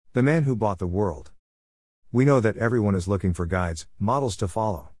The man who bought the world. We know that everyone is looking for guides, models to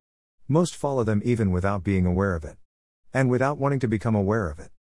follow. Most follow them even without being aware of it. And without wanting to become aware of it.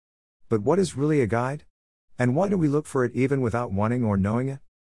 But what is really a guide? And why do we look for it even without wanting or knowing it?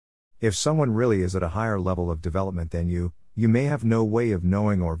 If someone really is at a higher level of development than you may have no way of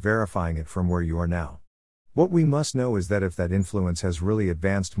knowing or verifying it from where you are now. What we must know is that if that influence has really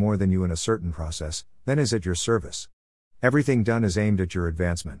advanced more than you in a certain process, then is at your service. Everything done is aimed at your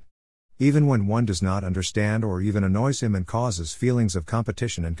advancement. Even when one does not understand or even annoys him and causes feelings of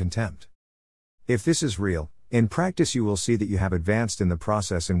competition and contempt. If this is real, in practice you will see that you have advanced in the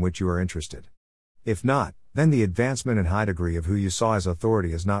process in which you are interested. If not, then the advancement and high degree of who you saw as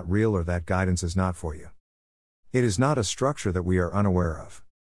authority is not real, or that guidance is not for you. It is not a structure that we are unaware of.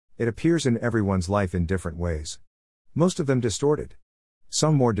 It appears in everyone's life in different ways. Most of them distorted.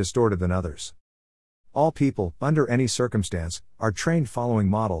 Some more distorted than others. All people, under any circumstance, are trained following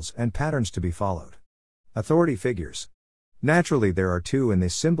models and patterns to be followed. Authority figures. Naturally there are two, and they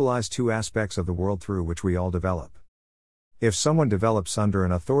symbolize two aspects of the world through which we all develop. If someone develops under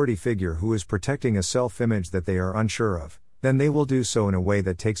an authority figure who is protecting a self-image that they are unsure of, then they will do so in a way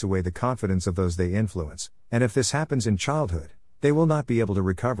that takes away the confidence of those they influence, and if this happens in childhood, they will not be able to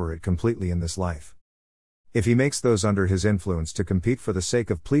recover it completely in this life. If he makes those under his influence to compete for the sake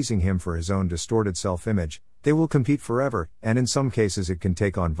of pleasing him for his own distorted self-image, they will compete forever, and in some cases it can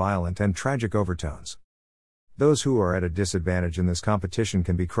take on violent and tragic overtones. Those who are at a disadvantage in this competition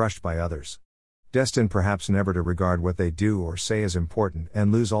can be crushed by others. Destined perhaps never to regard what they do or say as important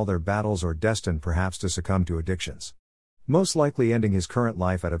and lose all their battles, or destined perhaps to succumb to addictions. Most likely ending his current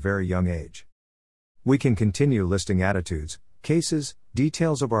life at a very young age. We can continue listing attitudes, cases,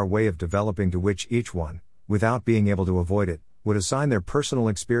 details of our way of developing to which each one, without being able to avoid it, would assign their personal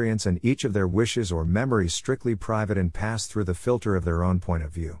experience and each of their wishes or memories strictly private and pass through the filter of their own point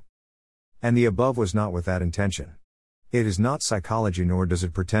of view. And the above was not with that intention. It is not psychology, nor does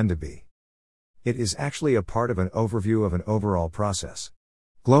it pretend to be. It is actually a part of an overview of an overall process.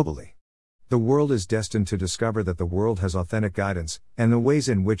 Globally, the world is destined to discover that the world has authentic guidance, and the ways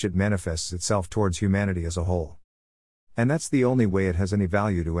in which it manifests itself towards humanity as a whole. And that's the only way it has any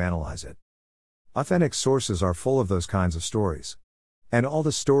value to analyze it. Authentic sources are full of those kinds of stories. And all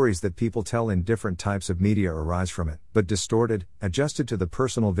the stories that people tell in different types of media arise from it, but distorted, adjusted to the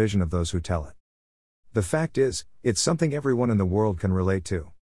personal vision of those who tell it. The fact is, it's something everyone in the world can relate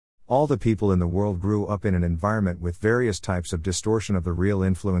to. All the people in the world grew up in an environment with various types of distortion of the real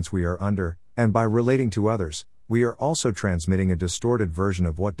influence we are under, and by relating to others, we are also transmitting a distorted version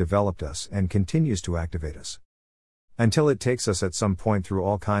of what developed us and continues to activate us. Until it takes us at some point through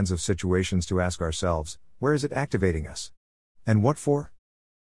all kinds of situations to ask ourselves, where is it activating us? And what for?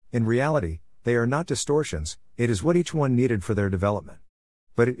 In reality, they are not distortions, it is what each one needed for their development.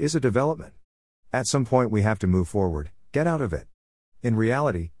 But it is a development. At some point we have to move forward, get out of it. In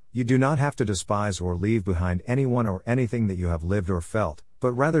reality, you do not have to despise or leave behind anyone or anything that you have lived or felt,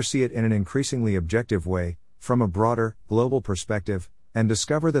 but rather see it in an increasingly objective way, from a broader, global perspective, and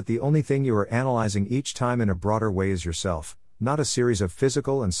discover that the only thing you are analyzing each time in a broader way is yourself, not a series of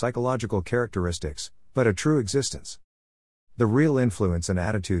physical and psychological characteristics, but a true existence. The real influence and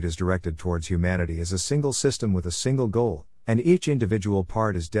attitude is directed towards humanity as a single system with a single goal, and each individual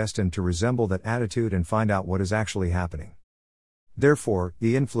part is destined to resemble that attitude and find out what is actually happening. Therefore,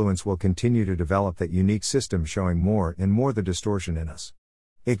 the influence will continue to develop that unique system, showing more and more the distortion in us.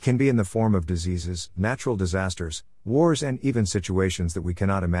 It can be in the form of diseases, natural disasters, wars, and even situations that we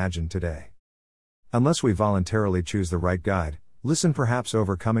cannot imagine today. Unless we voluntarily choose the right guide, listen, perhaps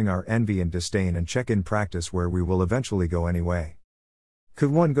overcoming our envy and disdain, and check in practice where we will eventually go anyway. Could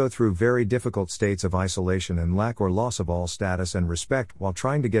one go through very difficult states of isolation and lack or loss of all status and respect while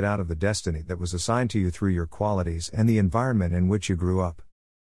trying to get out of the destiny that was assigned to you through your qualities and the environment in which you grew up?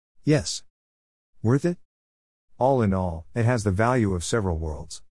 Yes. Worth it? All in all, it has the value of several worlds.